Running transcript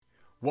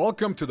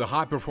Welcome to the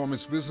High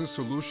Performance Business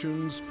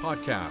Solutions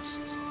Podcast.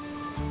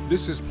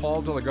 This is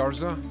Paul De La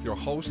Garza, your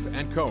host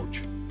and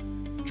coach.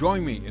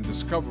 Join me in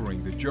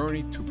discovering the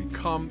journey to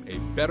become a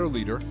better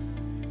leader,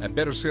 a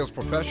better sales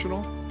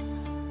professional,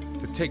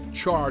 to take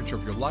charge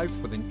of your life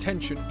with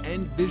intention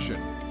and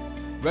vision,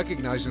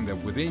 recognizing that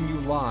within you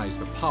lies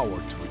the power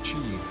to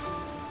achieve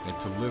and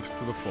to live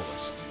to the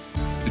fullest.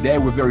 Today,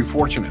 we're very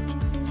fortunate.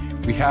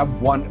 We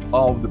have one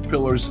of the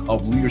pillars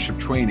of leadership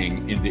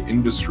training in the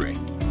industry,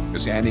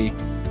 Ms. Annie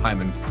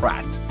Hyman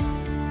Pratt.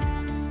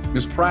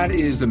 Ms. Pratt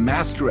is the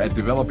master at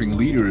developing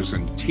leaders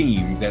and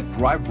teams that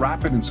drive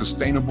rapid and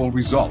sustainable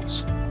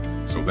results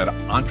so that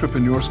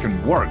entrepreneurs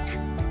can work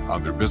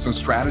on their business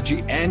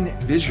strategy and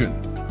vision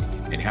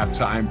and have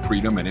time,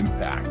 freedom, and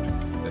impact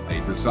that they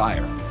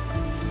desire.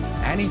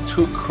 Annie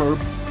took her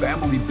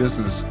family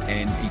business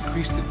and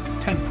increased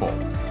it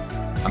tenfold.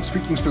 I'm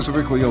speaking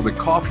specifically of the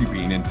coffee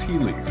bean and tea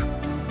leaf,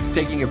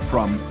 taking it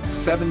from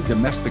 7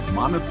 domestic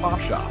mom and pop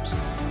shops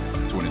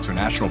to an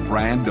international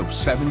brand of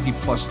 70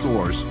 plus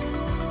stores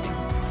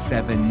in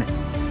 7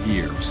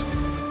 years,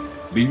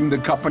 leading the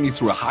company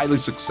through a highly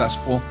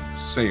successful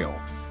sale.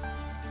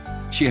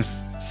 She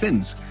has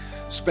since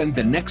spent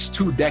the next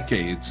 2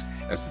 decades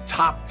as the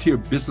top tier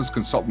business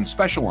consultant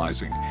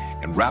specializing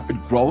in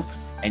rapid growth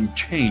and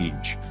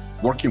change,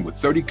 working with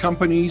 30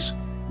 companies,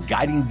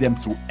 guiding them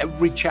through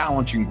every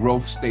challenging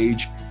growth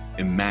stage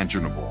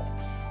imaginable.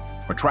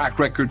 Her track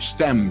record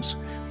stems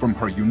from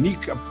her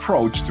unique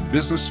approach to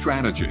business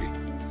strategy,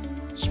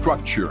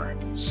 structure,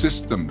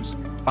 systems,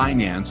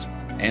 finance,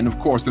 and of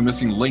course, the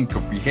missing link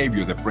of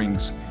behavior that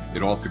brings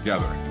it all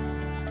together.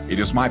 It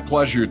is my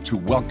pleasure to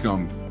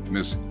welcome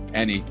Ms.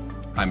 Annie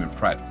Hyman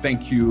Pratt.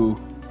 Thank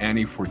you,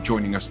 Annie, for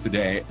joining us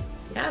today.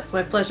 Yeah, it's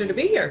my pleasure to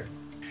be here.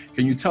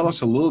 Can you tell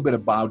us a little bit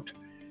about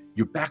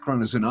your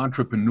background as an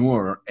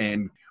entrepreneur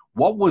and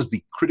what was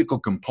the critical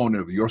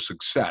component of your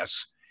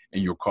success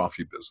in your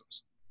coffee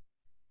business?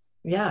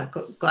 Yeah,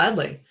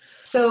 gladly.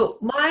 So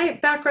my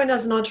background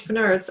as an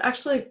entrepreneur, it's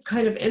actually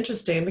kind of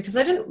interesting because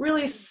I didn't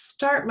really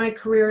start my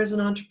career as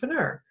an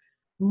entrepreneur.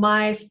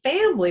 My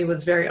family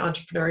was very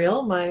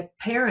entrepreneurial. My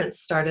parents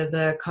started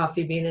the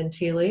coffee bean and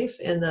tea leaf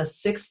in the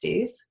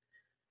 60s,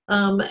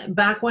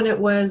 back when it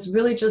was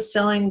really just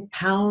selling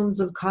pounds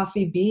of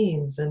coffee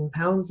beans and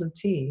pounds of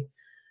tea.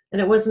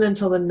 And it wasn't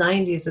until the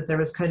 90s that there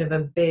was kind of a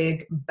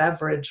big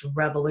beverage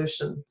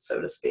revolution, so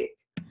to speak.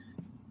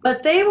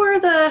 But they were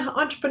the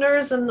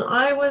entrepreneurs and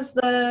I was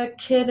the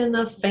kid in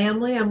the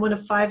family. I'm one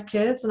of 5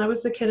 kids and I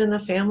was the kid in the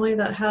family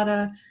that had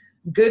a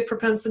good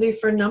propensity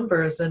for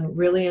numbers and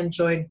really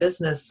enjoyed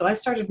business. So I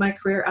started my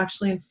career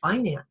actually in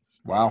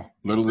finance. Wow.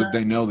 Little did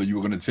they know that you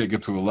were going to take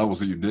it to the levels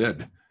that you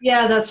did.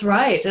 Yeah, that's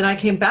right. And I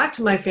came back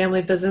to my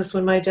family business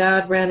when my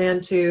dad ran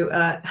into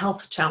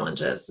health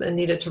challenges and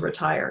needed to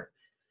retire.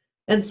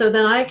 And so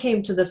then I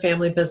came to the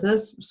family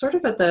business sort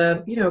of at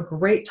the,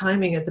 great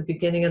timing at the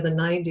beginning of the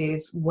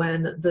 90s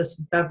when this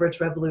beverage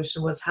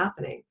revolution was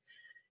happening.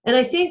 And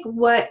I think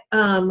what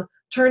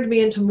turned me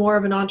into more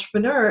of an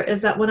entrepreneur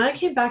is that when I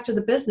came back to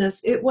the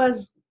business, it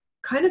was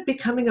kind of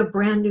becoming a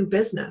brand new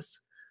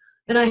business.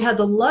 And I had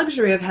the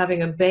luxury of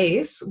having a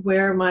base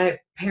where my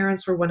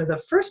parents were one of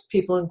the first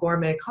people in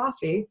gourmet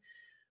coffee.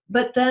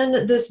 But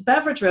then this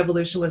beverage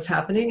revolution was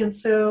happening. And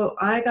so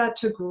I got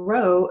to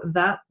grow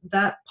that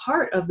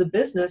part of the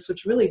business,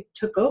 which really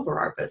took over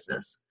our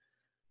business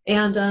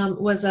and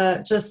was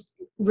just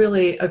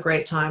really a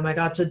great time. I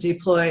got to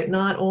deploy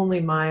not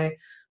only my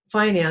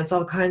finance,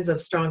 all kinds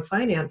of strong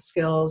finance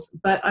skills,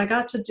 but I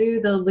got to do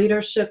the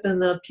leadership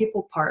and the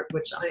people part,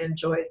 which I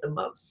enjoyed the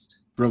most.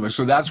 Really?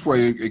 So that's where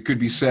it could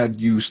be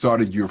said you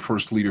started your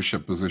first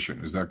leadership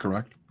position. Is that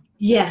correct?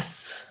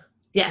 Yes.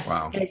 Yes,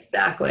 wow.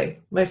 Exactly.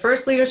 My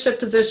first leadership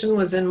position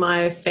was in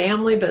my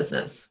family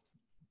business.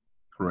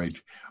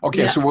 Great.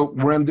 Okay, yeah. So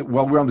we're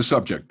on the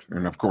subject,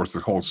 and of course, the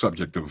whole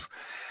subject of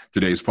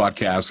today's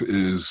podcast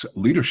is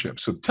leadership.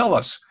 So tell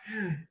us,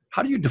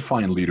 how do you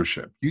define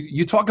leadership?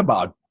 You talk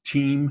about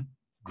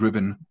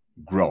team-driven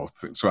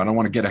growth. So I don't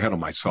want to get ahead of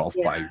myself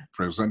by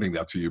presenting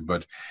that to you,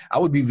 but I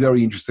would be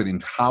very interested in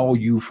how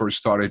you first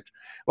started.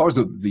 What was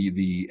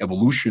the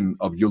evolution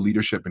of your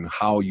leadership and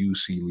how you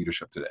see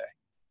leadership today?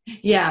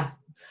 Yeah.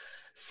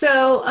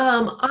 So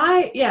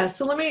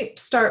so let me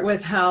start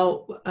with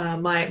how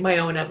my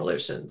own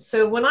evolution.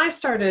 So when I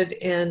started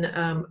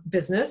in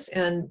business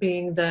and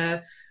being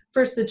the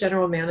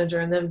general manager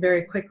and then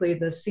very quickly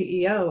the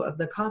CEO of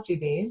the Coffee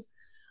Bean,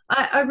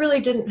 I really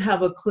didn't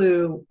have a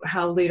clue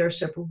how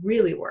leadership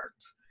really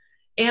worked.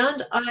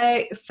 And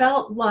I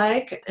felt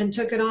like and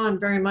took it on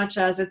very much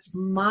as it's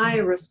my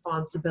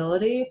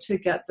responsibility to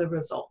get the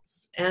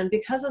results. And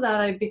because of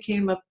that, I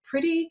became a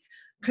pretty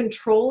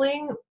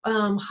controlling,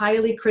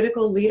 highly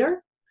critical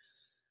leader.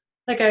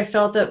 Like I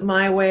felt that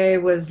my way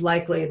was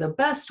likely the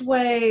best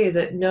way,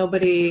 that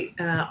nobody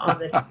on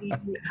the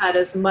team had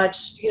as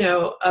much,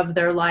 of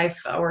their life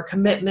or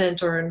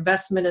commitment or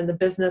investment in the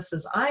business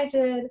as I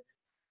did.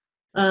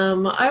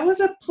 I was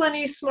a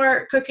plenty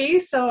smart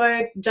cookie, so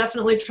I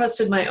definitely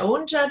trusted my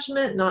own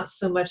judgment, not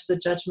so much the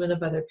judgment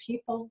of other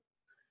people.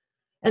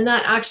 And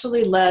that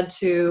actually led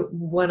to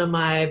one of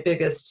my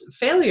biggest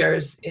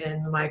failures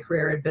in my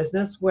career in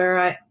business, where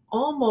I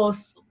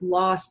almost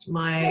lost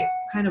my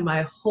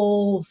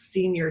whole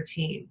senior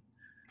team.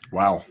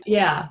 Wow.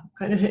 Yeah,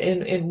 kind of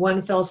in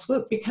one fell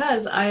swoop,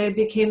 because I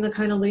became the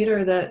kind of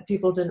leader that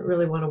people didn't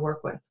really want to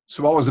work with.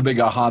 So what was the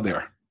big aha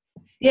there?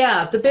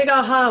 Yeah, the big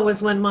aha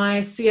was when my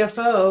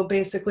CFO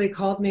basically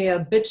called me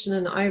a bitch in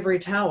an ivory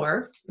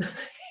tower.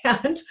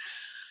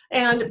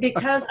 and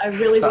because I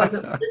really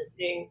wasn't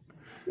listening,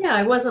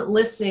 I wasn't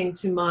listening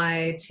to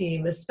my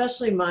team,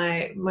 especially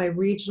my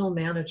regional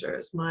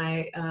managers,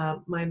 my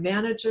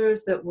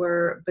managers that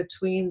were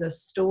between the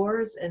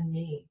stores and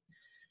me.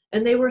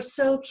 And they were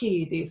so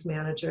key, these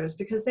managers,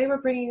 because they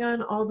were bringing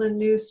on all the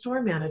new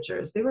store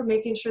managers. They were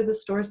making sure the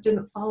stores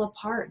didn't fall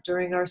apart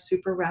during our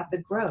super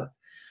rapid growth.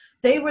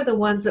 They were the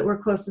ones that were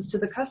closest to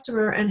the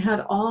customer and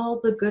had all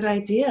the good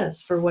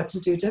ideas for what to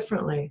do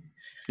differently.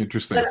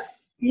 Interesting.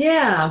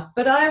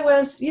 But I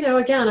was,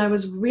 again, I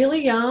was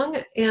really young,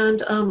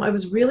 and I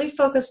was really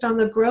focused on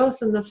the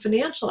growth and the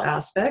financial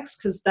aspects,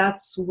 because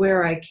that's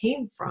where I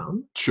came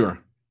from.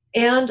 Sure.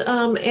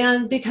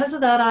 And because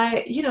of that,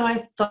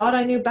 I thought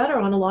I knew better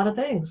on a lot of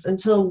things,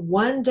 until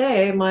one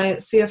day my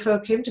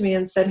CFO came to me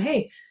and said,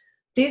 "Hey,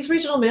 these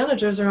regional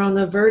managers are on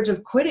the verge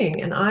of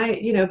quitting,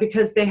 and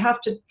because they have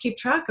to keep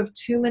track of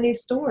too many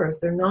stores.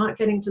 They're not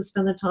getting to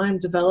spend the time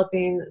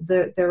developing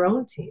their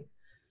own team."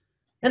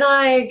 And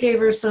I gave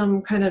her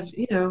some kind of,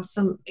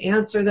 some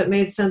answer that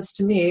made sense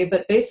to me.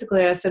 But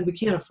basically I said, we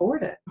can't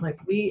afford it. Like,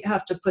 we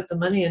have to put the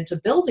money into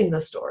building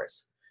the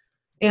stores.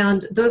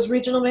 And those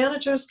regional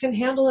managers can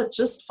handle it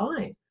just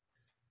fine.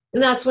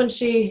 And that's when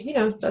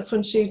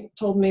she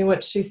told me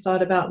what she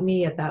thought about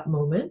me at that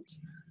moment.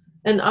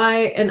 And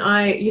I,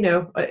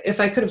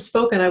 if I could have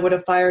spoken, I would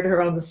have fired her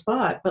on the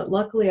spot. But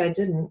luckily I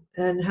didn't,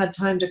 and had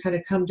time to kind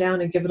of come down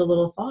and give it a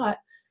little thought.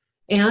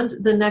 And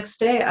the next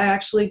day, I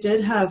actually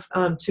did have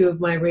two of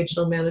my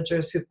regional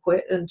managers who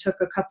quit, and took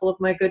a couple of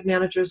my good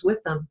managers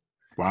with them.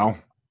 Wow.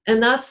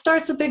 And that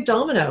starts a big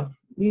domino.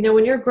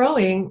 When you're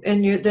growing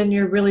and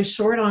you're really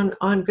short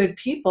on good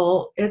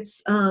people,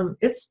 it's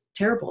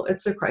terrible.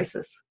 It's a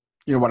crisis.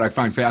 What I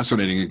find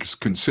fascinating is,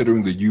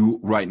 considering that you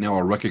right now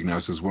are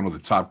recognized as one of the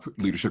top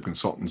leadership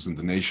consultants in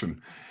the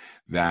nation,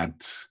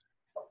 that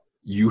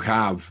you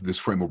have this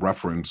frame of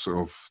reference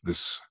of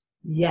this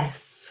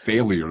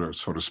failure,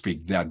 so to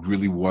speak, that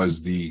really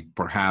was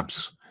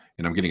perhaps,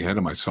 and I'm getting ahead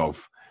of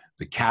myself,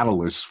 the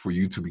catalyst for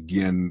you to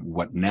begin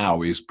what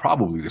now is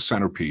probably the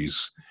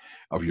centerpiece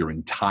of your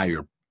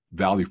entire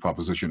value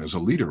proposition as a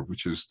leader,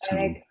 which is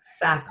to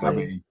have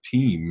a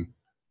team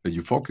that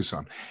you focus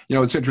on.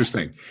 It's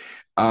interesting.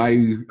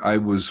 I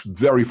was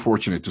very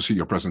fortunate to see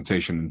your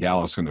presentation in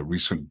Dallas in a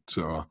recent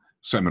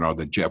seminar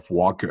that Jeff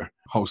Walker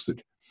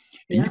hosted.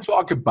 And you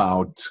talk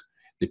about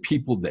the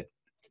people that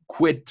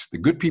quit, the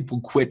good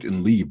people quit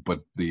and leave, but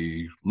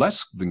the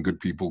less than good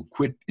people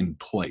quit in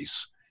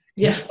place.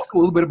 Can you talk a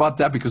little bit about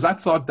that? Because I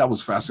thought that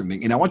was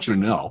fascinating. And I want you to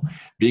know,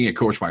 being a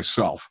coach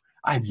myself,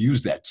 I've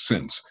used that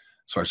since.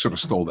 So I sort of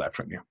stole that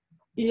from you.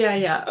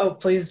 Yeah. Oh,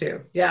 please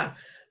do. Yeah.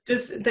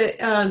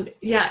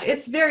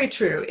 It's very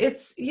true.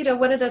 It's,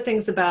 one of the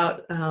things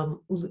about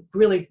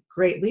really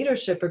great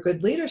leadership or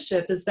good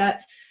leadership is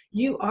that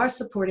you are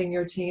supporting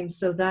your team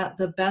so that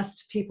the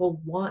best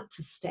people want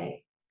to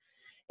stay.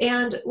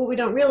 And what we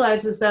don't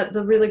realize is that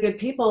the really good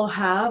people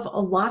have a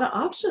lot of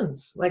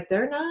options. Like,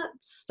 they're not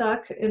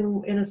stuck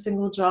in a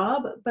single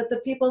job, but the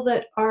people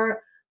that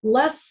are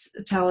less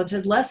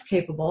talented, less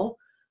capable,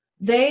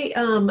 they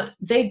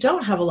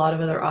don't have a lot of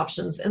other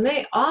options. And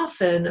they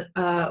often,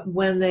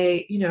 when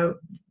they,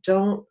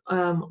 don't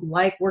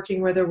like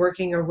working where they're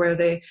working, or where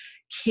they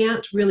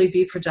can't really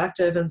be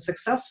productive and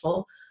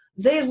successful,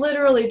 they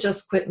literally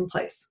just quit in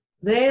place.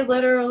 They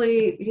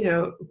literally,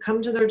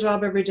 come to their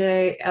job every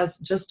day as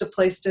just a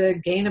place to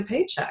gain a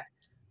paycheck.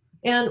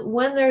 And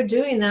when they're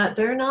doing that,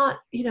 they're not,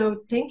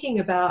 thinking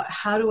about,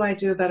 how do I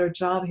do a better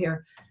job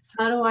here?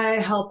 How do I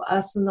help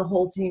us and the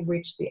whole team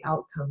reach the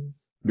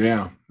outcomes?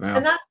 Yeah.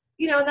 And that's,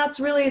 that's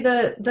really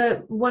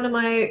the one of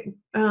my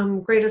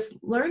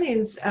greatest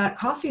learnings at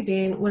Coffee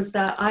Bean, was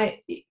that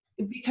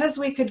because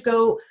we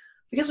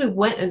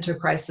went into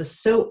crisis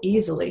so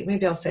easily,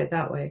 maybe I'll say it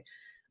that way.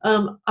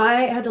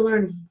 I had to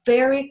learn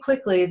very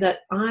quickly that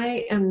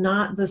I am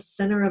not the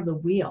center of the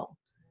wheel.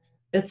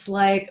 It's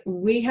like,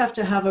 we have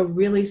to have a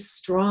really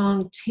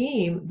strong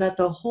team, that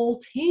the whole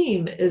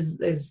team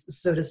is,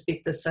 so to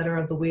speak, the center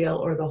of the wheel,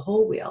 or the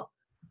whole wheel.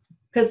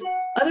 Because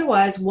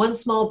otherwise, one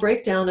small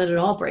breakdown and it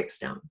all breaks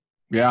down.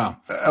 Yeah.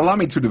 Allow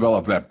me to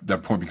develop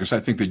that point, because I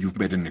think that you've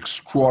made an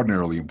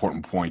extraordinarily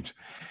important point.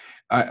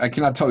 I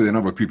cannot tell you the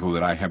number of people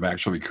that I have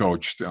actually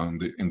coached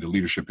in the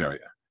leadership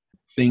area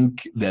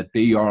think that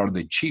they are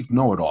the chief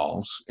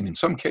know-it-alls, and in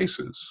some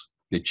cases,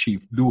 the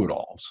chief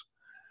do-it-alls.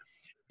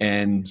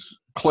 And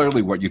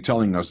clearly what you're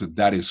telling us,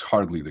 that is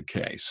hardly the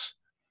case.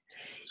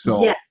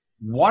 So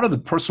what are the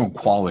personal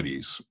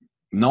qualities,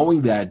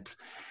 knowing that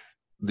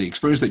the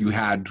experience that you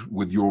had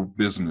with your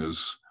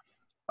business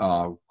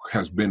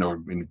has been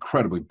an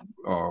incredibly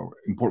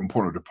important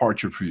point of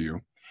departure for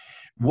you.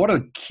 What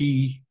are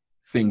key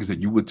things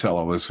that you would tell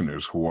our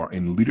listeners who are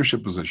in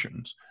leadership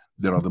positions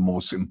that are the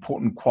most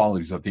important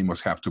qualities that they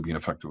must have to be an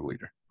effective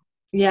leader?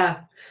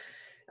 Yeah.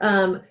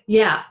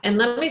 Yeah. And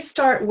let me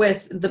start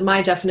with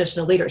my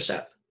definition of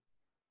leadership,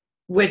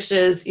 which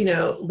is,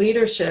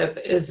 leadership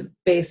is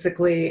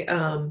basically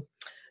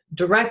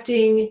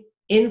directing,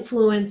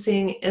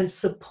 influencing, and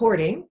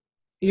supporting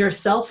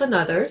yourself and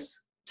others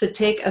to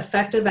take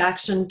effective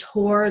action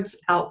towards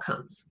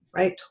outcomes,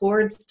 right?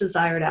 Towards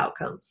desired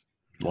outcomes.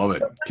 Love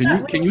it.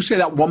 Can you say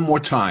that one more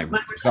time?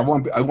 I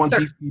want Sure.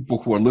 these people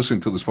who are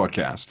listening to this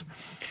podcast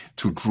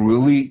to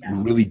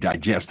really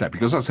digest that,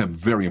 because that's a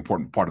very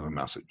important part of the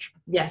message.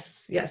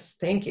 Yes.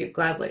 Thank you.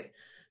 Gladly.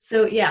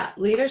 So yeah,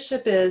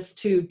 leadership is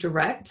to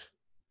direct,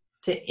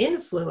 to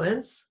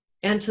influence,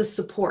 and to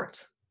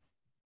support,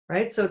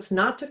 right? So it's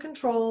not to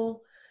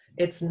control.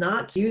 It's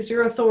not to use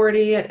your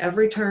authority at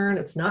every turn.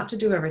 It's not to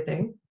do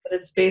everything, but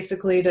it's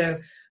basically to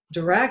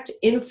direct,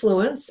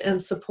 influence,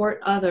 and support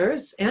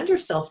others and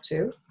yourself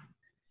too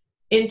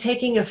in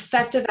taking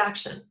effective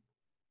action,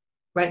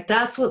 right?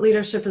 That's what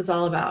leadership is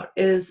all about,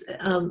 is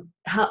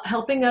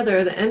helping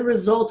other. The end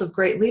result of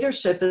great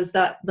leadership is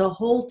that the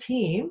whole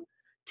team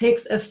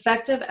takes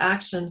effective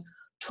action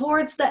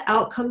towards the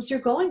outcomes you're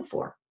going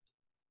for.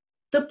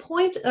 The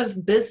point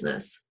of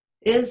business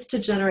is to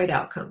generate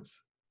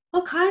outcomes,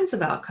 all kinds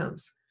of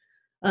outcomes,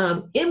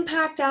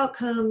 impact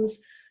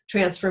outcomes,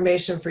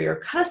 transformation for your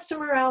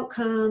customer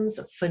outcomes,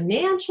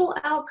 financial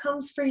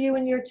outcomes for you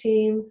and your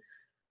team,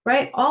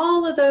 right?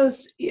 All of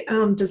those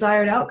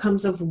desired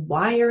outcomes of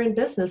why you're in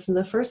business in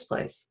the first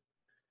place.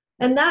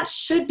 And that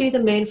should be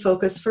the main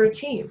focus for a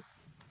team.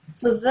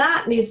 So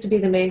that needs to be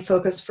the main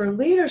focus for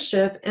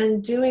leadership,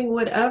 and doing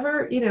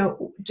whatever,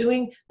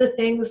 doing the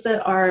things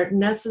that are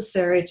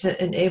necessary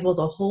to enable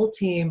the whole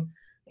team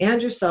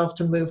and yourself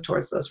to move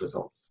towards those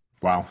results.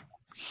 Wow.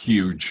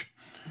 Huge.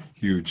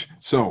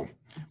 So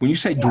when you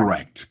say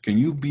direct, can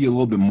you be a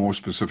little bit more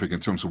specific in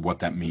terms of what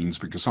that means?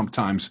 Because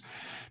sometimes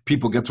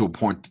people get to a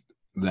point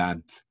that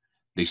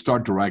they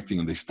start directing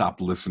and they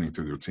stop listening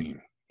to their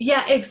team.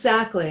 Yeah,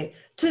 exactly.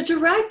 To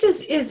direct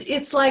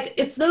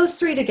it's those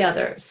three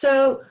together.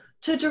 So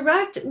to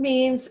direct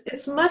means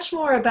it's much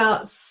more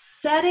about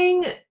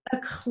setting a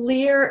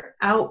clear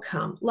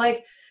outcome,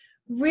 like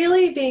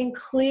really being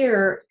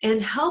clear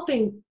and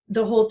helping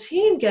the whole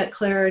team get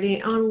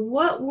clarity on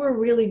what we're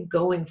really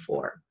going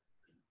for,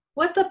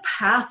 what the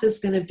path is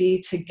going to be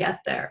to get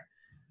there.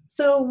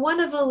 So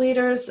one of a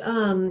leader's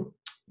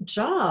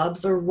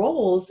jobs or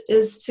roles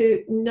is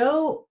to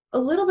know a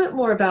little bit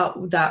more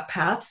about that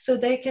path so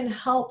they can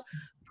help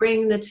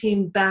bring the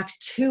team back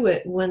to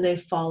it when they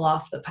fall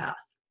off the path.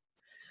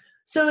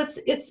 So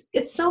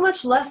it's so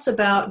much less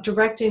about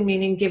directing,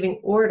 meaning giving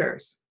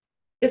orders.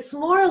 It's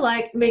more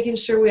like making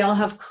sure we all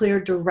have clear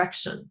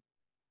direction.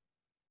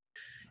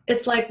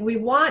 It's like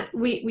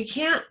we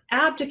can't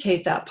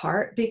abdicate that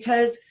part,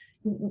 because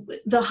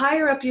the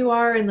higher up you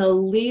are in the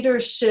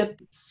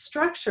leadership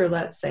structure,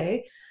 let's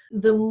say,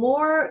 the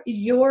more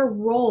your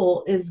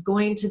role is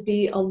going to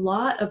be a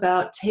lot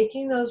about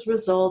taking those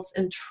results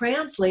and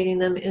translating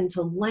them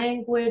into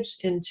language,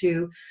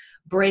 into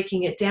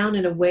breaking it down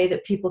in a way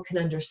that people can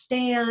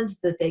understand,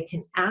 that they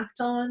can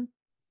act on.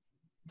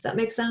 Does that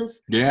make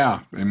sense? Yeah,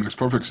 it makes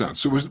perfect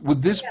sense. So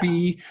would this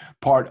be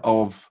part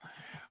of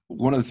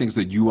one of the things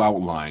that you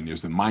outline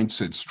is the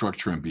mindset,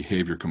 structure, and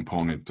behavior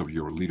component of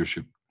your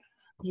leadership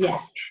approach?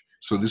 Yes.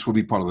 So this will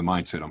be part of the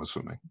mindset, I'm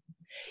assuming.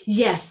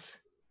 Yes,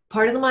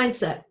 part of the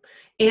mindset.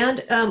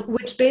 And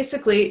which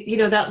basically,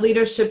 that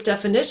leadership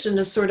definition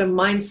is sort of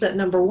mindset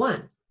number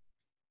one.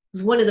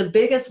 Because one of the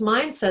biggest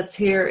mindsets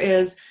here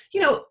is,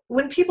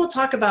 when people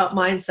talk about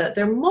mindset,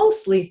 they're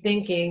mostly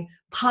thinking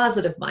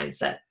positive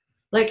mindset,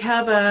 like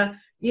have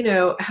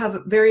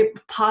very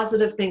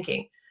positive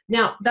thinking.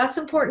 Now, that's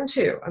important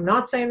too. I'm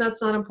not saying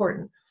that's not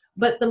important.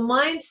 But the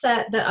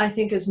mindset that I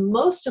think is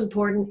most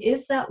important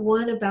is that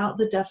one about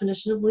the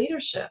definition of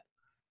leadership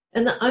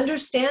and the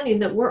understanding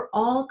that we're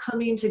all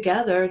coming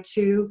together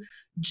to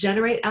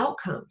generate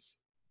outcomes.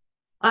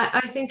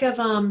 I think of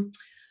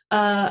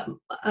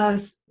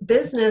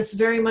business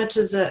very much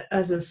as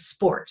a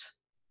sport,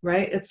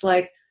 right? It's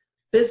like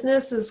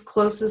business is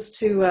closest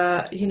to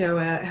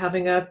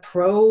having a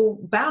pro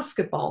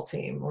basketball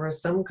team or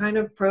some kind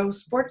of pro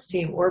sports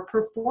team or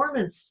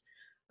performance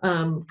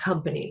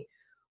company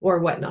or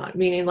whatnot.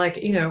 Meaning, like,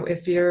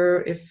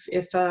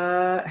 if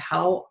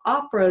how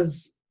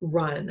operas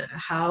run,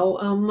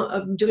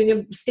 how doing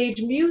a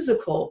stage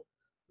musical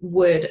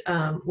would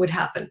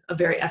happen, a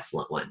very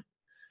excellent one.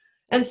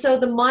 And so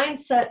the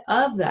mindset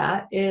of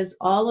that is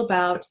all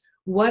about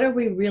what are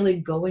we really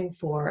going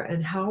for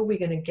and how are we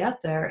going to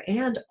get there?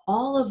 And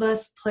all of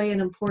us play an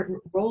important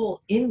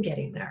role in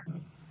getting there.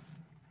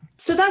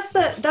 So that's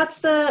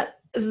the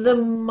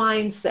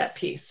mindset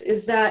piece,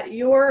 is that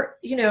you're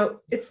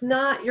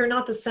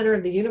not the center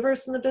of the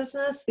universe in the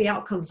business. The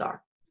outcomes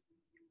are.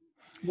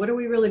 What are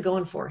we really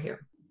going for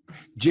here?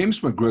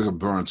 James McGregor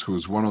Burns, who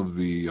is one of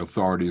the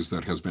authorities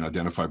that has been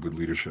identified with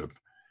leadership,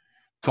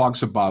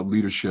 talks about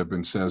leadership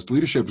and says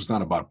leadership is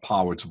not about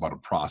power, it's about a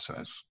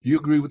process. Do you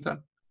agree with that?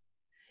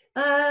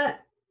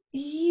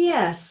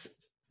 Yes,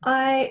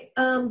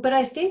 but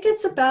I think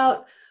it's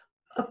about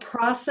a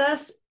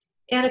process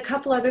and a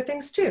couple other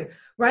things too,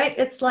 right?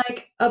 It's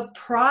like a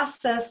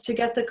process to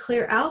get the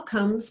clear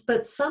outcomes,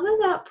 but some of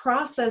that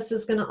process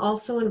is going to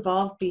also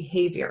involve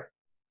behavior,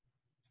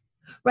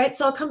 right?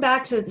 So I'll come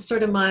back to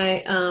sort of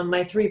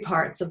my three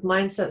parts of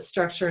mindset,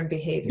 structure, and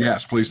behavior.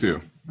 Yes, please do.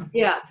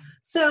 Yeah.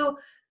 So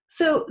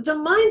the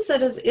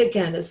mindset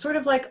is sort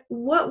of like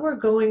what we're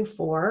going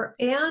for,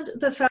 and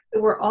the fact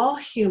that we're all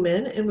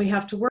human and we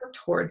have to work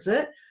towards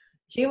it.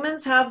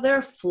 Humans have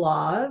their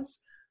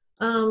flaws.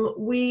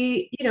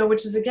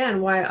 Which is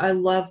again why I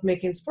love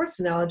making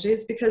sports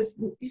analogies,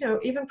 because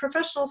even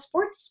professional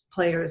sports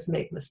players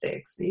make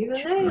mistakes. Even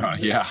they,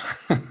 yeah,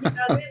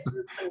 they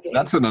lose some games.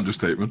 That's an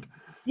understatement.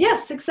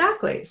 Yes,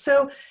 exactly.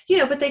 So,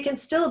 but they can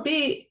still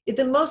be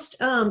the most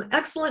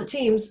excellent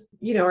teams,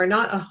 are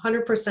not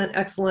 100%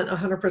 excellent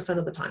 100%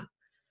 of the time.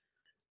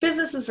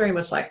 Business is very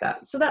much like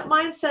that. So that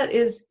mindset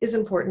is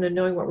important in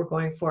knowing what we're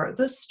going for.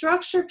 The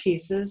structure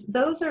pieces,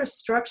 those are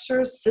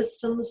structures,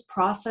 systems,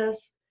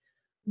 process.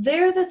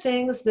 They're the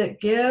things that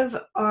give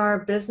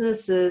our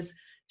businesses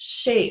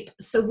shape.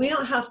 So we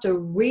don't have to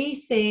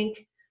rethink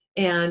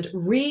and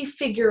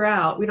refigure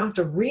out. We don't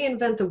have to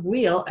reinvent the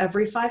wheel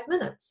every 5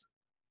 minutes.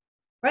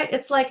 Right?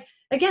 It's like,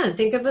 again,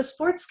 think of a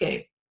sports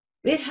game.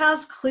 It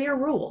has clear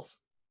rules.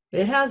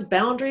 It has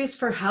boundaries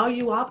for how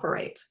you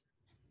operate.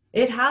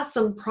 It has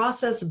some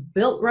process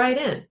built right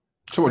in.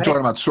 So we're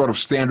talking about sort of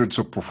standards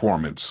of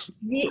performance.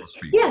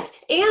 Yes,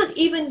 and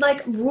even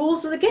like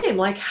rules of the game,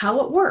 like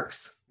how it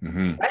works.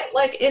 Mm-hmm. Right?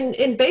 Like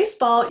in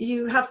baseball,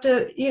 you have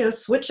to,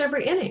 switch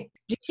every inning.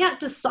 You can't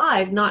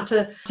decide not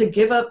to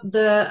give up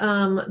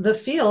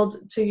the field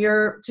to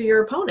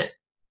your opponent.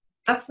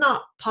 That's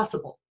not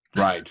possible.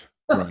 Right.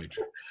 Right.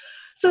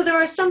 So there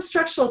are some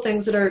structural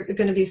things that are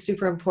going to be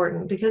super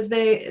important because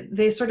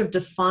they sort of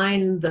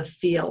define the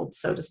field,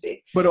 so to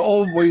speak. But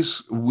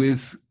always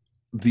with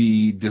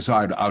the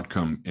desired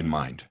outcome in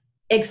mind.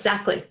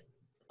 Exactly.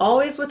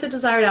 Always with the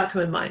desired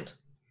outcome in mind.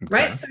 Okay.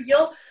 Right? So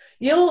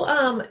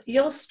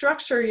you'll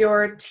structure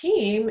your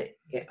team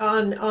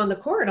on the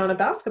court, on a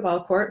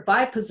basketball court,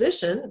 by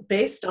position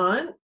based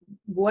on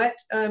what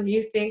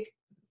you think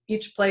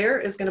each player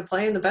is going to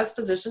play in the best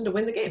position to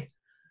win the game.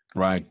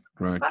 Right.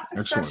 Classic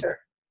Excellent. structure.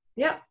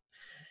 Yeah.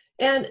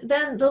 And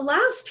then the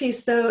last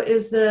piece, though,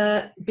 is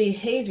the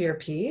behavior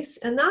piece.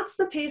 And that's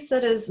the piece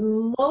that is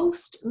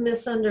most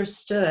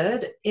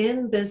misunderstood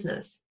in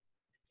business.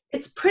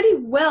 It's pretty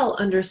well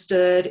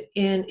understood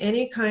in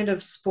any kind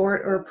of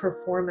sport or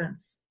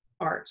performance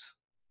art.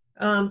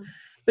 But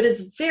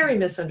it's very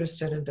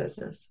misunderstood in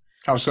business.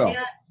 How so?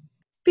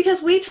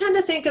 Because we tend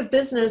to think of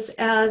business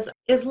as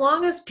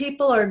long as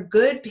people are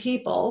good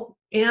people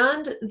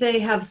and they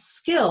have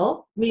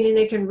skill, meaning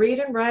they can read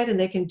and write and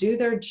they can do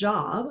their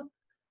job,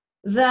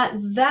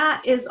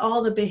 that is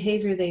all the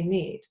behavior they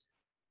need.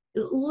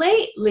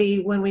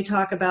 Lately, when we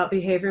talk about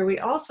behavior, we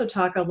also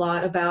talk a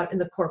lot about in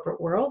the corporate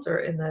world or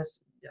in the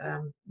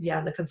in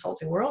the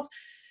consulting world,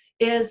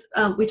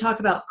 we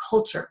talk about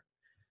culture.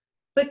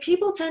 But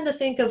people tend to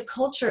think of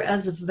culture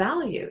as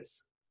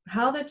values,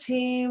 how the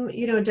team,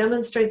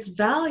 demonstrates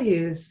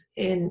values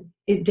in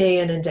day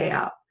in and day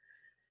out.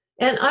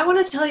 And I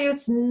want to tell you,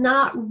 it's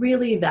not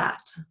really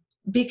that,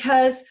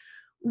 because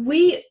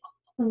we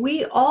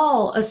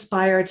all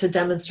aspire to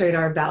demonstrate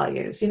our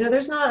values.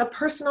 There's not a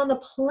person on the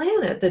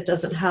planet that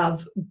doesn't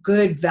have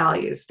good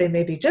values. They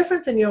may be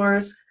different than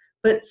yours,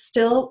 but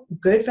still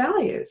good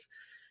values.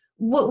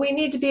 What we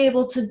need to be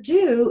able to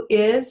do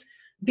is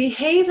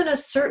behave in a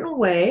certain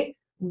way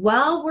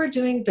while we're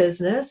doing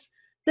business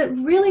that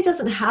really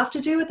doesn't have to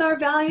do with our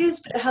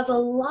values, but it has a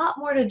lot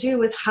more to do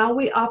with how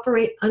we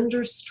operate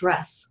under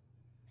stress.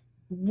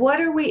 What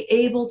are we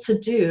able to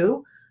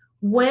do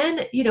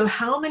when,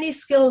 how many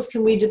skills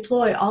can we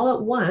deploy all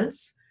at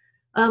once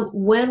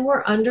when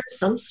we're under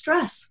some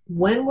stress,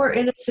 when we're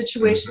in a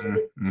situation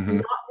that's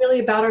not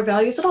really about our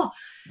values at all.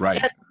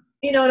 Right.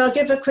 And I'll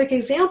give a quick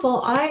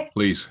example.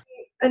 Please.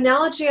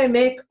 Analogy I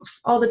make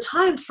all the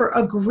time for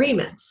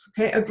agreements.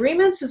 Okay.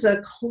 Agreements is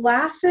a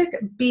classic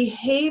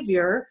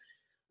behavior,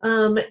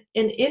 an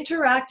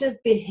interactive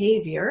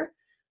behavior,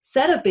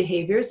 set of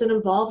behaviors that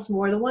involves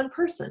more than one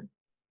person.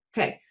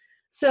 Okay.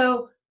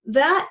 So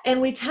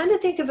and we tend to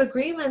think of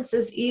agreements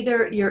as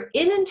either you're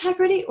in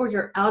integrity or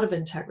you're out of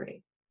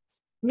integrity,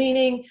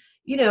 meaning,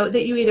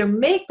 that you either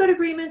make good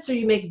agreements or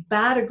you make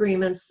bad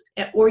agreements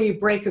or you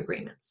break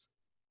agreements,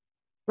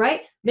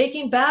 right?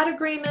 Making bad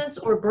agreements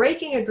or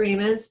breaking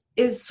agreements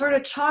is sort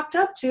of chalked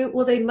up to,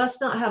 well, they must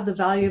not have the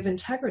value of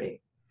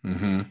integrity.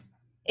 Mm-hmm.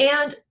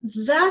 And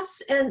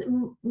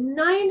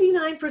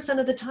 99%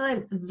 of the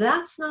time,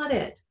 that's not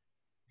it,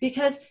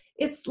 because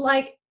it's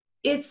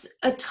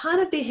a ton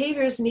of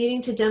behaviors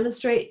needing to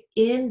demonstrate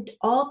in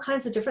all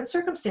kinds of different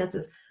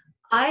circumstances.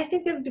 I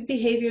think of the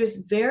behaviors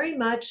very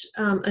much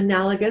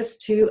analogous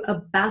to a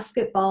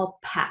basketball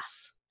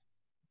pass.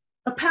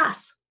 A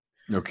pass.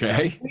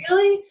 Okay.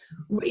 Really,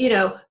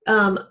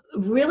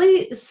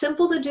 really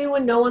simple to do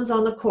when no one's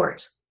on the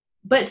court.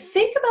 But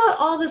think about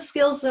all the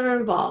skills that are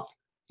involved.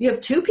 You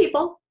have two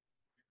people.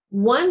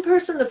 One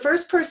person, the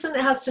first person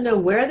has to know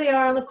where they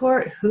are on the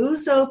court,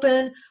 who's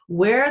open,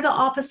 where the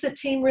opposite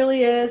team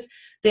really is.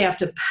 They have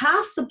to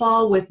pass the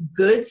ball with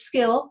good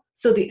skill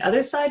so the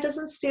other side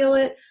doesn't steal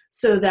it,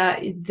 so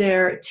that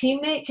their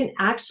teammate can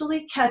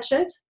actually catch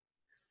it.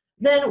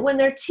 Then when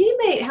their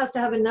teammate has to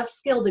have enough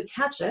skill to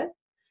catch it,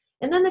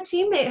 and then the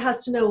teammate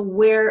has to know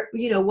where,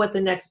 what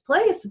the next play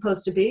is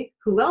supposed to be,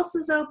 who else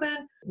is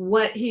open,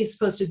 what he's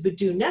supposed to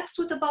do next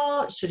with the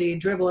ball. Should he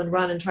dribble and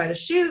run and try to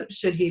shoot?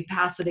 Should he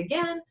pass it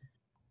again?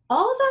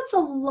 All that's a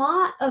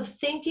lot of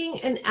thinking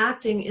and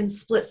acting in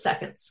split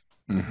seconds.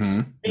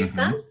 Mm-hmm. Make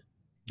sense?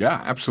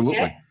 Yeah,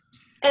 absolutely. Okay.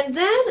 And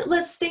then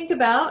let's think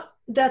about,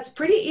 that's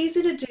pretty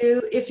easy to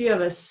do if you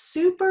have a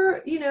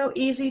super,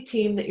 easy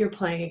team that you're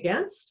playing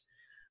against.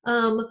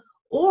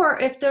 Or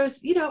if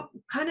there's,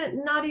 kind of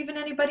not even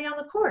anybody on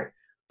the court.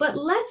 But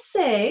let's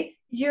say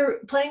you're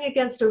playing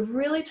against a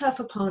really tough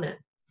opponent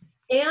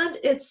and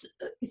it's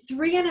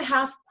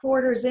 3.5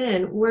 quarters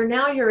in where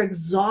now you're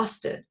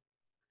exhausted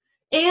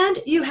and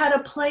you had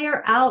a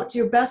player out,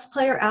 your best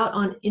player out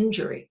on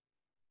injury.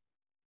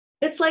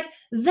 It's like,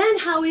 then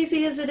how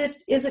easy is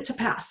it to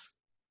pass?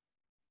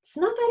 It's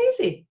not that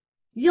easy.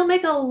 You'll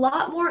make a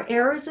lot more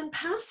errors in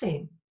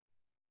passing.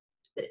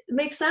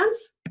 Make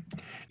sense?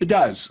 It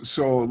does.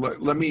 So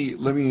let me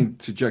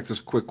interject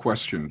this quick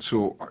question.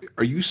 So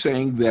are you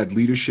saying that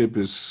leadership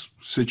is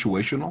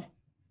situational?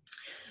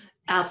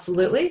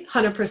 Absolutely,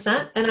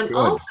 100%. And I'm Good.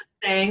 also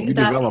saying you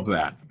that— develop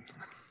that.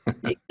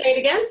 Say it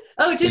again?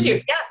 Oh, did you?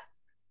 Yeah.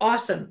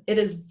 Awesome. It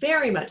is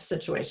very much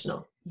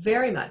situational,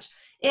 very much.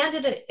 And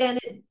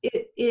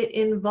it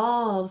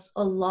involves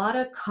a lot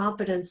of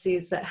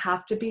competencies that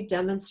have to be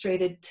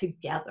demonstrated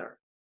together.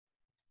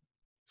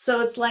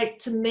 So it's like,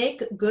 to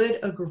make good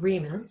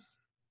agreements,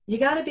 you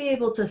got to be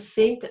able to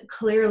think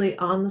clearly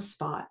on the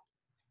spot.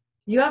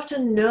 You have to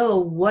know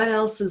what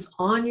else is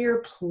on your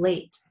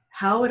plate,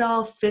 how it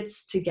all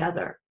fits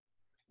together.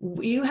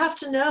 You have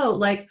to know,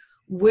 like,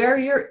 where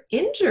you're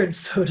injured,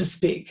 so to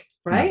speak,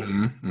 right?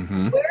 Mm-hmm,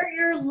 mm-hmm. Where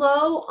you're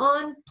low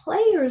on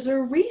players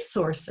or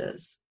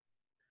resources.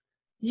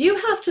 You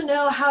have to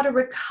know how to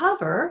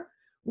recover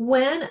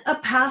when a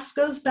pass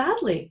goes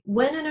badly,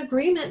 when an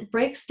agreement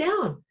breaks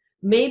down.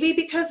 Maybe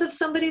because of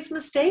somebody's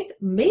mistake,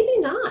 maybe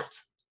not.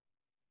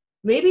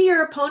 Maybe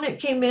your opponent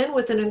came in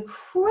with an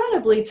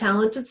incredibly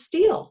talented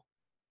steal.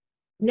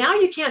 Now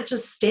you can't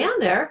just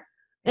stand there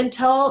and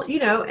tell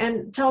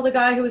the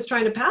guy who was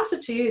trying to pass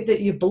it to you that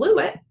you blew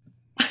it.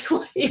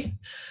 You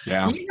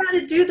got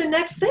to do the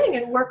next thing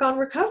and work on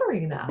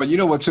recovering that. But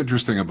what's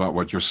interesting about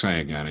what you're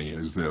saying, Annie,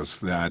 is this,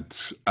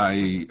 that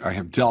I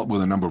have dealt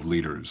with a number of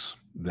leaders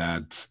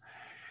that,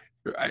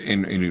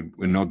 in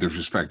no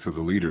disrespect to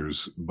the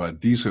leaders,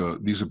 but these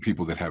are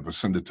people that have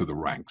ascended through the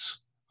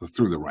ranks.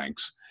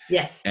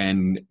 Yes.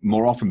 And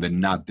more often than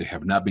not, they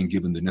have not been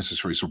given the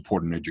necessary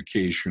support and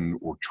education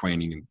or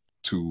training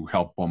to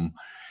help them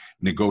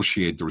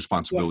negotiate the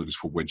responsibilities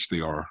for which they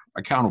are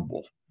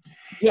accountable.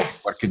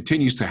 Yes. What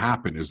continues to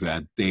happen is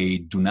that they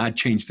do not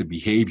change the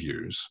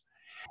behaviors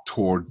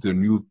toward their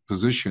new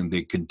position.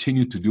 They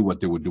continue to do what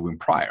they were doing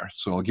prior.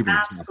 So I'll give you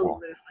an example.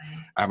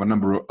 I have a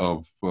number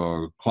of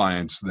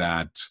clients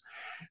that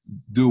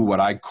do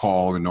what I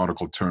call, in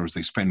nautical terms,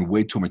 they spend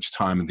way too much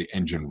time in the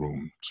engine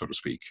room, so to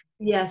speak.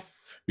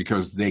 Yes.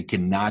 Because they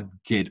cannot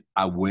get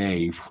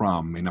away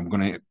from,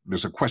 and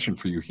there's a question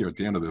for you here at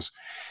the end of this,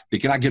 they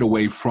cannot get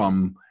away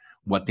from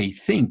what they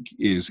think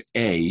is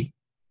A,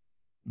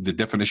 the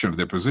definition of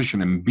their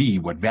position, and B,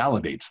 what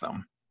validates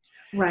them.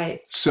 Right.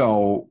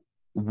 So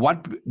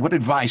what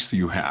advice do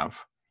you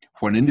have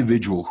for an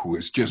individual who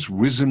has just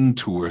risen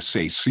to a,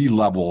 say,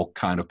 C-level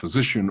kind of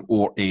position,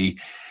 or a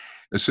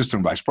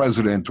assistant vice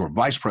president or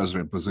vice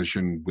president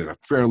position with a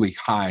fairly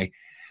high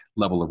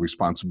level of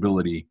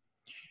responsibility?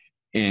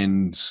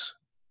 And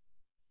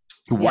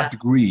to what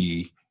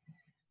degree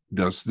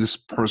does this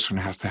person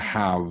has to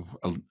have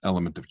an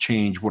element of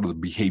change? What are the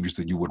behaviors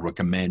that you would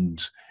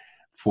recommend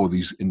for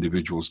these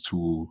individuals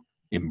to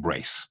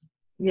embrace?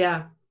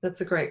 Yeah,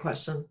 that's a great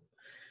question.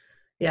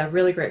 Yeah,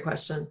 really great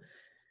question.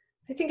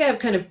 I think I have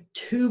kind of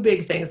two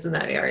big things in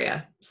that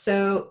area.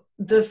 So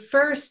the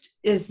first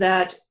is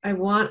that I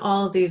want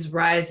all of these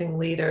rising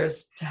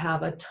leaders to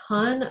have a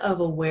ton of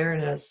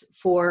awareness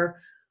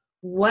for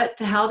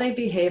how they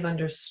behave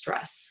under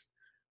stress,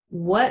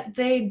 what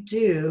they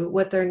do,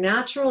 what their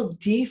natural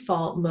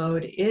default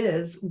mode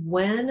is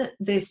when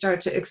they start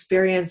to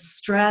experience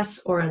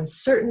stress or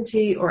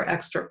uncertainty or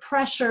extra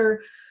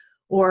pressure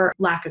or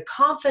lack of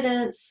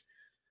confidence.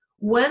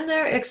 When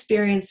they're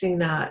experiencing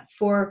that,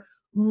 for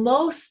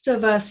most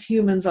of us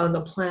humans on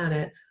the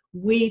planet,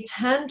 we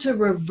tend to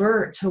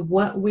revert to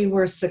what we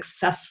were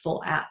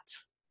successful at.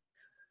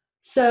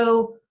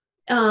 So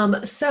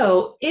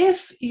So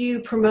if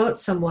you promote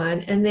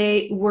someone and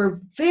they were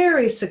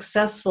very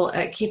successful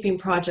at keeping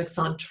projects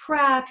on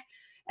track,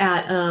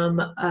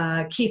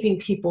 at keeping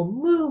people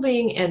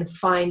moving and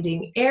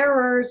finding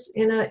errors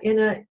in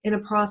a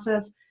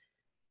process,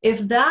 if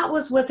that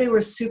was what they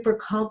were super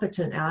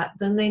competent at,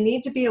 then they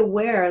need to be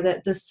aware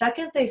that the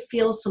second they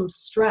feel some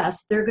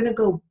stress, they're going to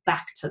go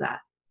back to that,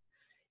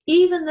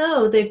 even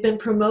though they've been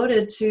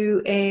promoted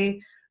to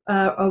a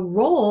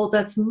role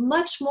that's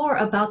much more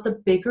about the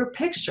bigger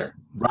picture.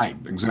 Right,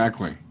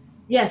 exactly.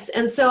 Yes,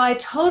 and so I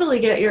totally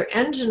get your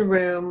engine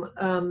room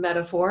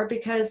metaphor,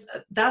 because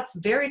that's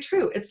very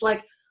true. It's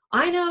like,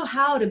 I know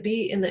how to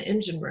be in the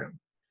engine room.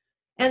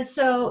 And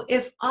so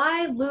if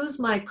I lose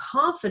my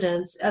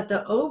confidence at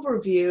the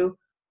overview,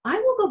 I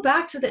will go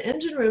back to the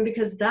engine room,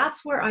 because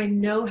that's where I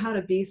know how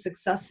to be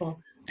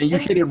successful. And you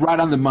hit it right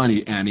on the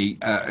money, Annie.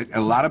 A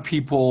lot of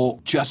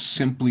people just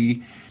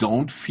simply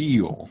don't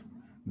feel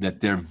that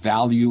their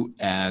value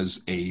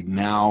as a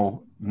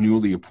now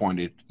newly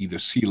appointed either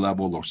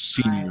C-level or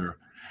senior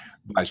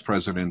vice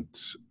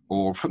president,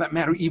 or for that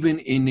matter, even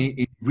in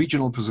a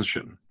regional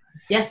position,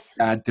 yes,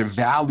 that their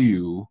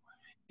value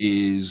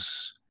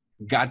is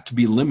got to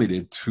be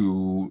limited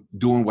to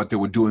doing what they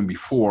were doing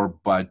before,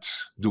 but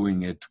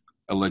doing it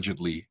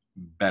allegedly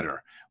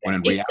better. When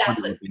in reality,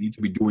 what they need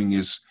to be doing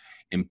is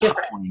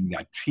empowering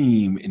that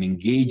team and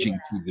engaging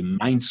through the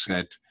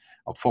mindset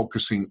of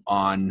focusing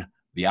on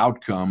the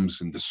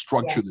outcomes and the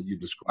structure that you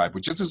described,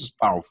 which is just as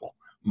powerful.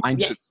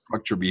 Mindset,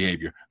 structure,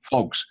 behavior.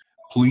 Folks,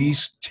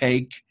 please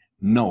take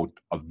note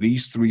of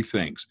these three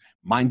things: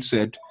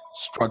 mindset,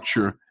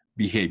 structure,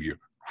 behavior.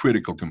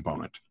 Critical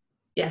component.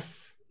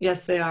 Yes,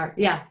 they are.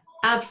 Yeah,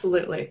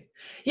 absolutely.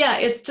 Yeah,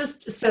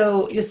 it's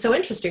so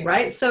interesting,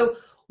 right? So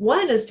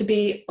one is to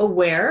be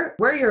aware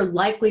where you're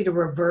likely to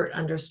revert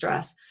under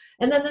stress.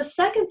 And then the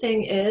second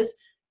thing is,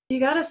 you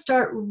got to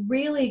start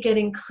really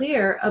getting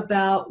clear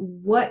about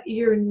what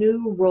your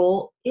new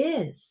role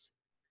is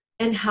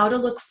and how to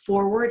look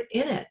forward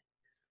in it.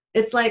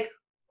 It's like,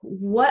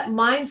 what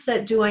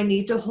mindset do I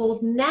need to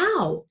hold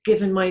now,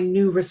 given my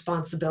new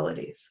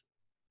responsibilities?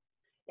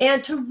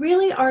 And to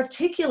really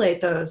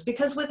articulate those,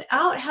 because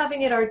without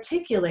having it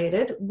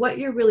articulated, what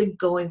you're really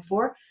going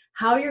for,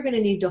 how you're going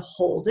to need to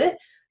hold it,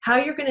 how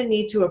you're going to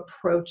need to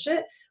approach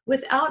it,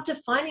 without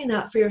defining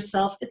that for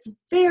yourself, it's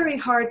very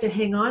hard to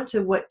hang on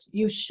to what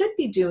you should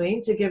be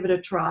doing to give it a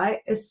try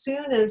as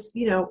soon as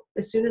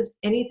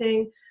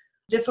anything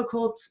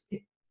difficult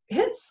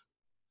hits.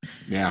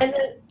 Yeah. And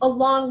then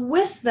along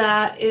with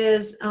that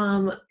is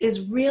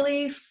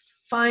really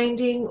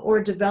finding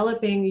or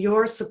developing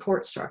your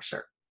support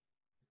structure.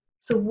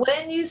 So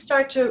when you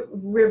start to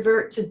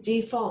revert to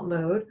default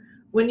mode,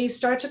 when you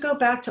start to go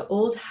back to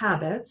old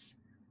habits,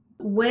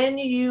 when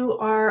you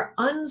are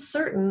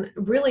uncertain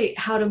really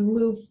how to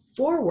move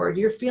forward,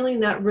 you're feeling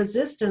that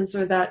resistance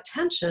or that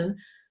tension,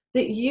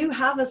 that you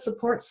have a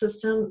support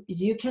system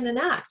you can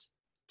enact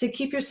to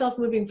keep yourself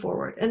moving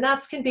forward. And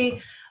that can be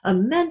a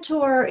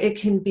mentor, it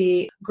can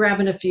be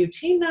grabbing a few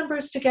team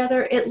members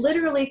together, it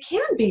literally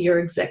can be your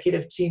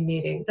executive team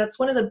meeting. That's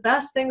one of the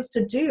best things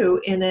to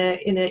do in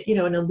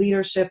a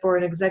leadership or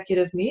an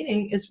executive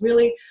meeting, is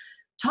really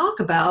talk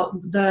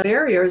about the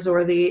barriers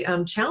or the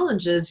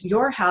challenges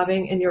you're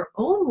having in your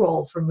own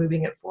role for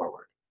moving it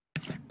forward.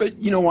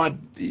 But you know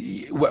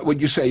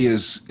what you say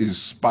is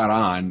spot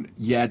on,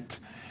 yet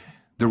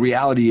the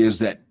reality is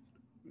that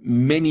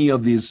many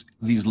of these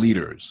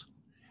leaders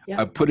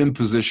are put in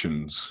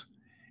positions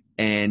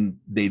and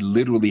they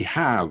literally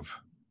have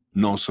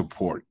no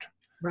support.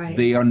 Right.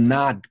 They are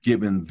not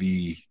given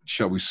the,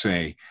 shall we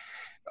say,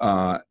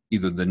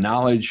 either the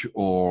knowledge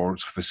or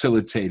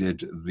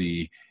facilitated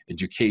the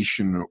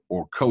education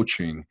or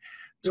coaching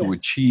to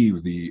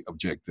achieve the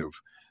objective.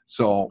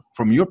 So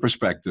from your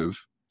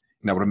perspective,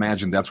 and I would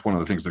imagine that's one of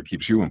the things that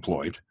keeps you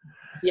employed.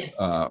 Yes.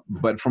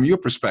 But from your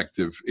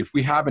perspective, if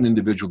we have an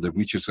individual that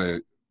reaches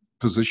a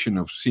position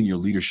of senior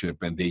leadership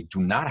and they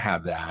do not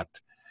have that,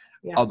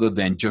 other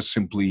than just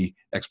simply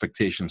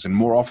expectations, and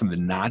more often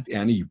than not,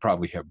 Annie, you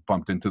probably have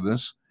bumped into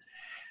this,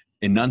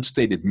 an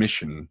unstated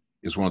mission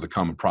is one of the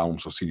common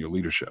problems of senior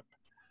leadership.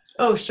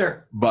 Oh,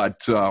 sure.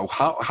 But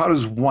how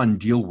does one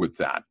deal with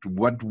that?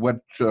 What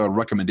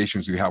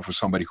recommendations do you have for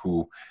somebody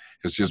who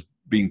is just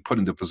being put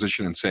into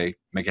position and say,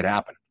 make it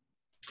happen?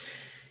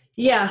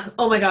 Yeah.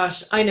 Oh my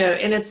gosh. I know.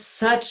 And it's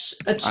such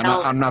a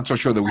challenge. I'm not so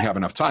sure that we have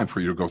enough time for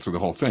you to go through the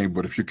whole thing,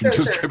 but if you can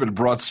give it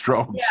broad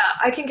strokes. Yeah,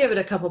 I can give it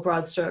a couple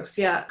broad strokes.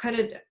 Yeah. Kind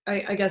of,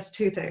 I guess,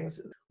 two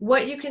things.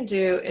 What you can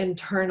do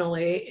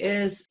internally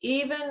is,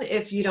 even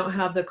if you don't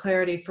have the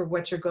clarity for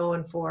what you're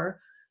going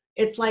for,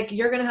 it's like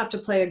you're going to have to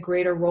play a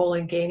greater role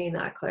in gaining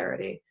that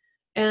clarity.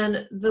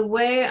 And the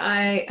way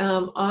I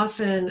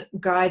often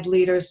guide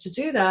leaders to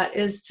do that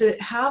is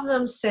to have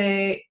them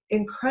say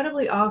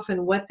incredibly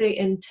often what they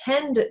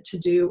intend to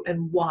do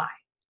and why.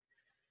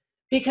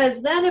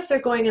 Because then if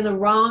they're going in the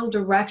wrong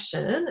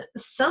direction,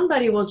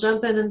 somebody will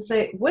jump in and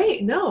say,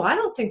 wait, no, I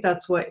don't think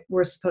that's what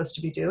we're supposed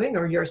to be doing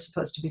or you're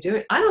supposed to be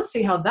doing. I don't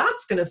see how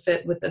that's going to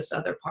fit with this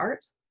other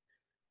part.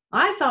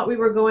 I thought we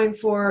were going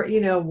for,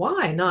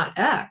 Y, not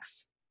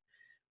X.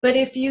 But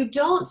if you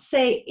don't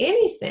say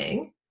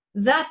anything,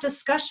 that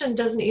discussion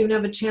doesn't even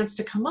have a chance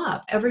to come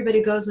up.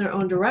 Everybody goes in their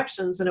own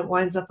directions and it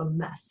winds up a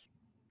mess.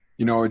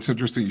 It's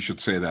interesting you should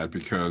say that,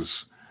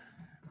 because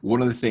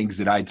one of the things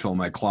that I tell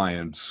my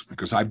clients,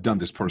 because I've done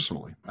this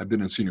personally, I've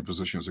been in senior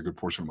positions a good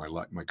portion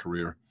of my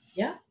career.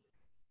 Yeah.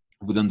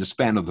 Within the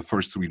span of the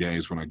first 3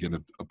 days when I get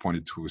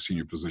appointed to a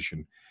senior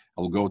position,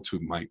 I'll go to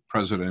my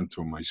president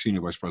or my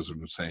senior vice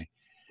president and say,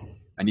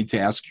 I need to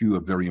ask you a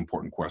very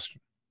important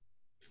question.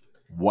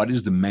 What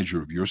is the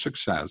measure of your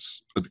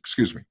success?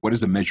 What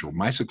is the measure of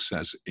my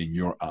success in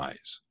your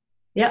eyes?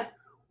 Yeah.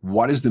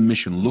 What does the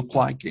mission look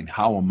like, and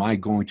how am I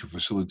going to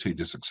facilitate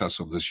the success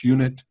of this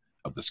unit,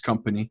 of this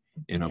company,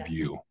 and of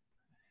you?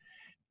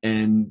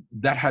 And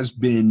that has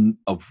been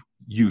of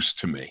use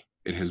to me.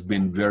 It has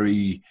been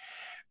very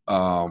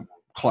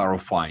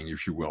clarifying,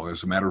 if you will.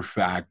 As a matter of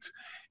fact,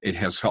 it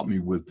has helped me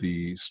with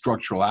the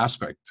structural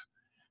aspect,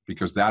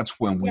 because that's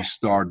when we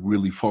start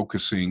really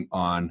focusing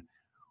on,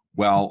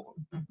 well,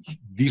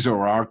 these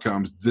are our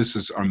outcomes, this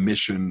is our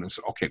mission. It's,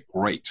 okay,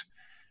 great.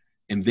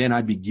 And then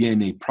I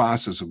begin a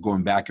process of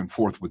going back and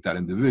forth with that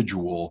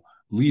individual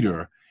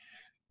leader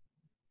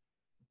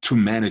to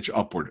manage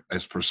upward,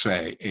 as per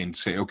se, and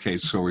say, okay,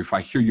 so if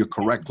I hear you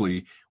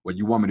correctly, what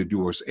you want me to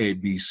do is A,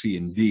 B, C,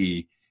 and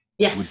D.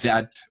 Yes.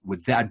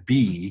 Would that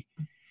be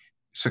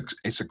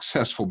a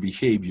successful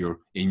behavior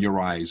in your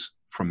eyes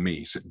from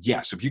me? So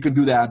yes, if you can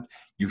do that,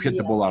 you've hit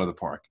the ball out of the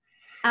park.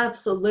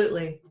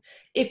 Absolutely.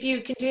 If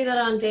you can do that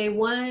on day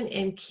one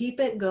and keep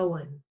it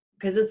going,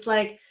 because it's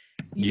like,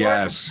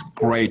 yes,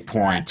 great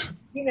point.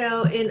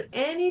 In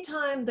any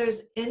time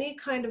there's any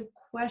kind of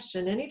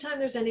question, anytime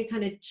there's any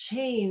kind of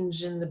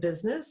change in the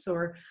business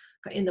or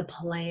in the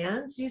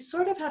plans, you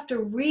sort of have to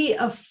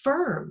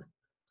reaffirm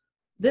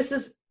this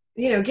is,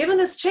 given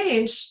this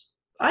change,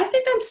 I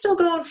think I'm still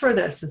going for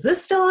this. Is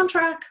this still on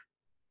track?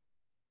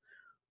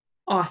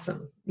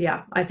 Awesome.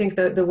 Yeah, I think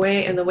the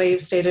way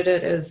you've stated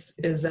it is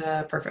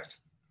perfect.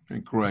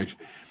 Great.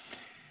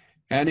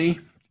 Annie,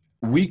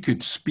 we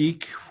could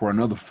speak for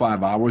another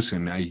 5 hours,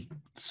 and I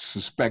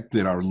suspect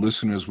that our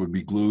listeners would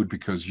be glued,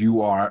 because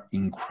you are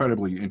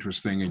incredibly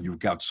interesting and you've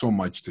got so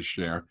much to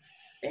share.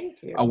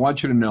 Thank you. I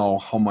want you to know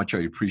how much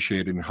I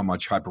appreciate it and how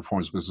much High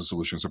Performance Business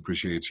Solutions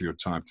appreciates your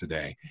time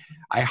today.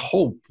 I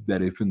hope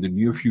that if in the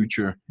near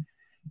future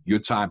your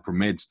time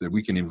permits, that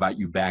we can invite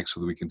you back so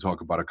that we can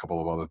talk about a couple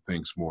of other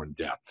things more in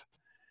depth.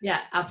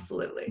 Yeah,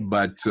 absolutely.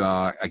 But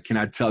I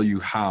cannot tell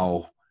you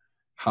how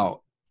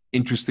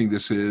interesting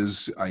this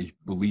is. I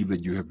believe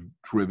that you have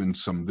driven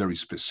some very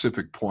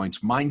specific points: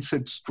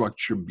 mindset,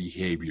 structure,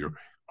 behavior,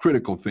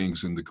 critical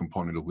things in the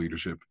component of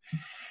leadership.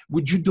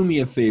 Would you do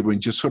me a favor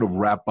and just sort of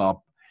wrap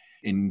up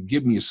and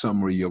give me a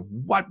summary of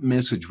what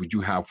message would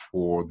you have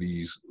for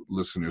these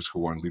listeners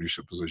who are in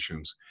leadership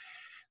positions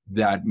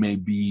that may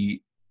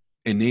be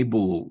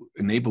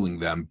enabling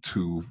them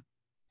to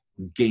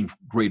gain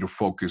greater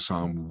focus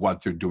on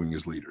what they're doing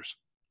as leaders?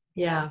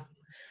 Yeah.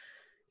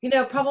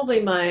 Probably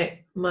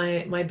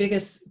my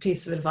biggest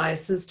piece of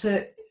advice is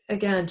to,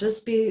 again,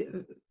 just be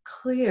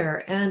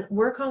clear and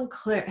work on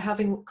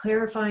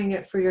clarifying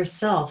it for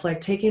yourself,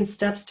 like taking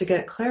steps to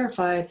get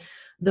clarified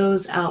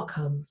those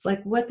outcomes,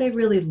 like what they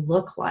really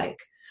look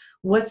like.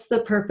 What's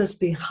the purpose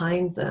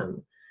behind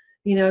them?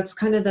 It's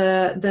kind of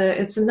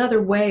it's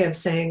another way of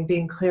saying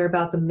being clear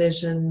about the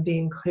mission,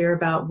 being clear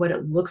about what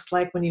it looks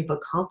like when you've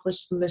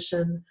accomplished the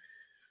mission,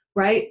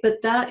 right? But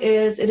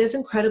it is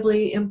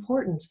incredibly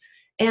important.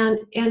 And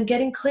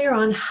getting clear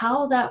on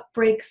how that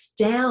breaks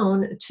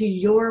down to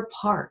your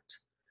part,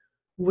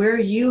 where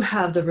you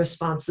have the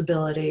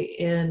responsibility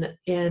in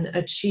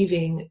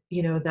achieving,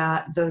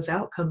 those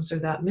outcomes or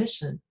that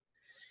mission.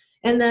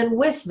 And then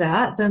with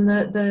that, then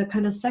the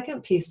kind of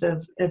second piece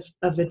of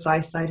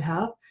advice I'd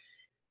have,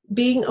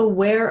 being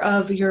aware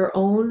of your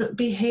own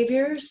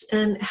behaviors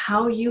and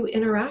how you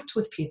interact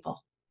with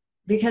people,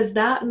 because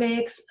that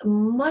makes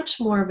much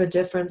more of a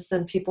difference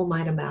than people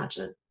might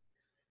imagine.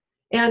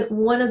 And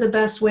one of the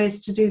best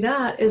ways to do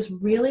that is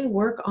really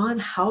work on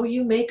how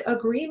you make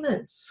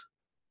agreements.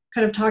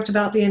 Kind of talked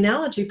about the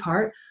analogy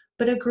part,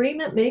 but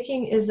agreement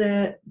making is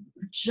a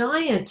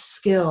giant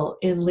skill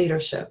in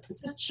leadership.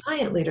 It's a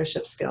giant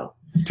leadership skill.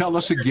 Tell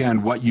us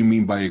again what you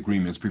mean by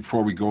agreements.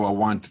 Before we go,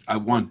 I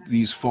want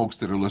these folks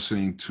that are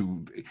listening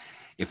to,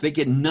 if they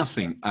get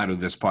nothing out of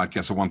this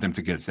podcast, I want them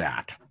to get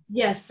that.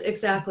 Yes,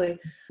 exactly.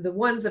 The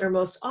ones that are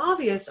most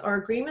obvious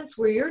are agreements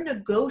where you're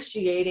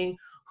negotiating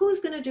who's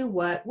going to do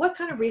what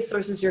kind of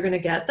resources you're going to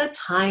get, the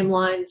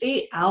timeline,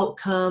 the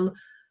outcome,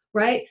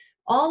 right?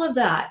 All of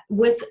that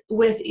with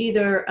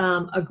either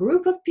a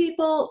group of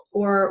people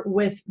or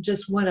with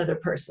just one other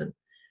person.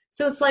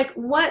 So it's like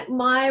what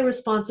my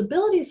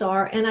responsibilities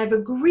are, and I've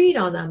agreed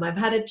on them. I've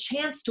had a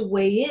chance to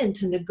weigh in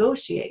to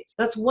negotiate.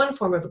 That's one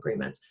form of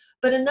agreements.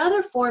 But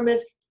another form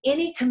is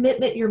any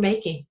commitment you're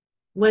making,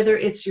 whether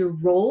it's your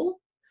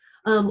role,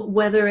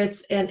 whether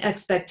it's an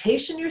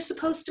expectation you're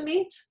supposed to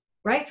meet,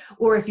 right?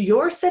 Or if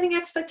you're setting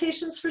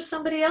expectations for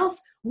somebody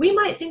else, we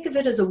might think of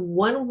it as a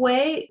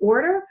one-way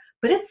order,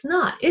 but it's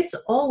not. It's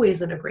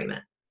always an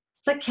agreement.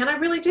 It's like, can I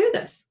really do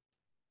this?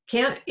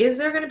 Is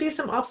there going to be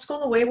some obstacle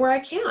in the way where I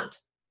can't?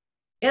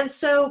 And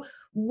so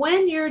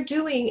when you're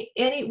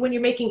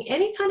making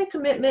any kind of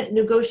commitment,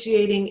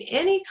 negotiating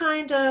any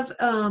kind of,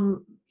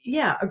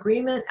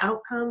 agreement,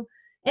 outcome,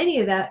 any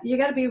of that, you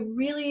got to be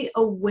really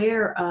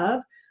aware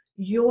of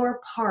your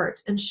part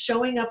and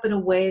showing up in a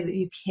way that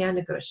you can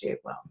negotiate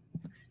well.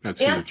 That's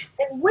huge.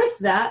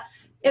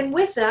 And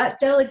with that,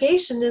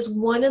 delegation is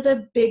one of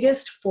the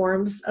biggest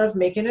forms of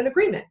making an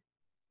agreement,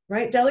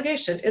 right?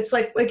 Delegation. It's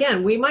like,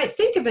 again, we might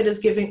think of it as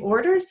giving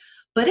orders,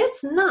 but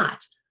it's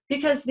not,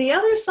 because the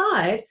other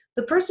side,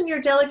 the person you're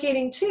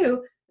delegating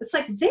to, it's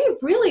like they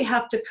really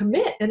have to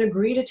commit and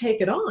agree to take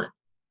it on.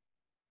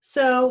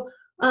 So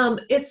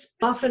it's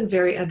often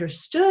very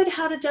understood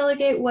how to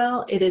delegate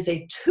well. It is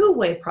a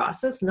two-way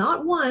process,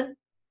 not one,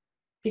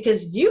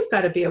 because you've got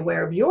to be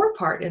aware of your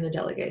part in a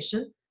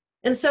delegation.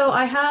 And so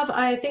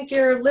I think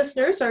your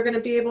listeners are going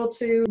to be able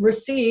to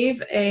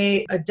receive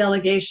a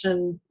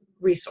delegation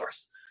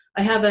resource.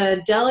 I have a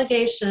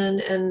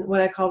delegation and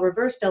what I call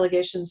reverse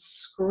delegation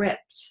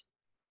script,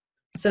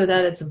 so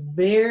that it's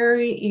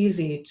very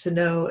easy to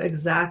know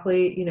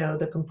exactly,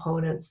 the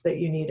components that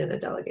you need in a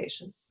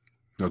delegation.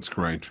 That's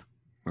great.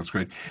 That's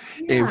great.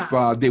 Yeah. If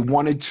they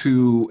wanted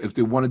to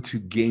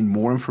gain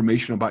more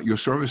information about your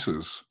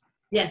services.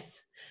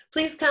 Yes.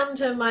 Please come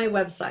to my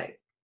website,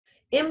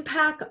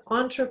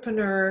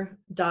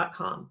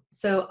 impactentrepreneur.com.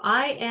 So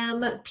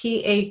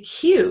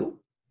IMPAQ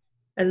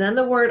and then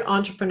the word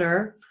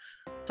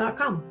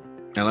entrepreneur.com.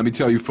 And let me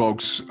tell you,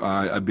 folks,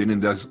 I've been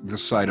in this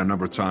site a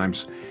number of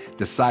times.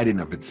 The site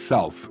in of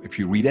itself, if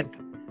you read it,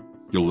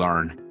 you'll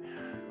learn.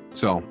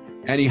 So,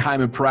 Annie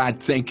Hyman-Pratt,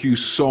 thank you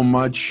so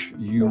much.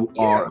 You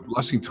are a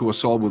blessing to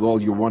us all with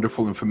all your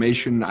wonderful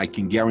information. I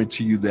can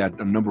guarantee you that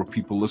a number of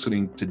people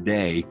listening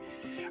today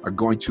are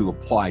going to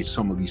apply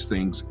some of these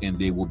things and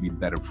they will be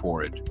better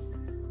for it.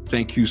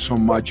 Thank you so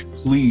much.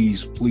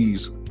 Please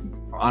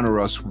honor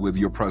us with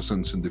your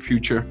presence in the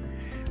future.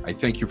 I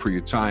thank you for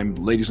your time.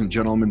 Ladies and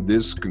gentlemen,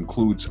 this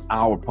concludes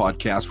our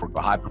podcast for the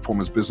High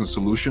Performance Business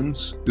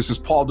Solutions. This is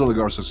Paul De La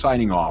Garza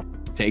signing off.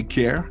 Take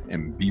care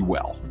and be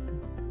well.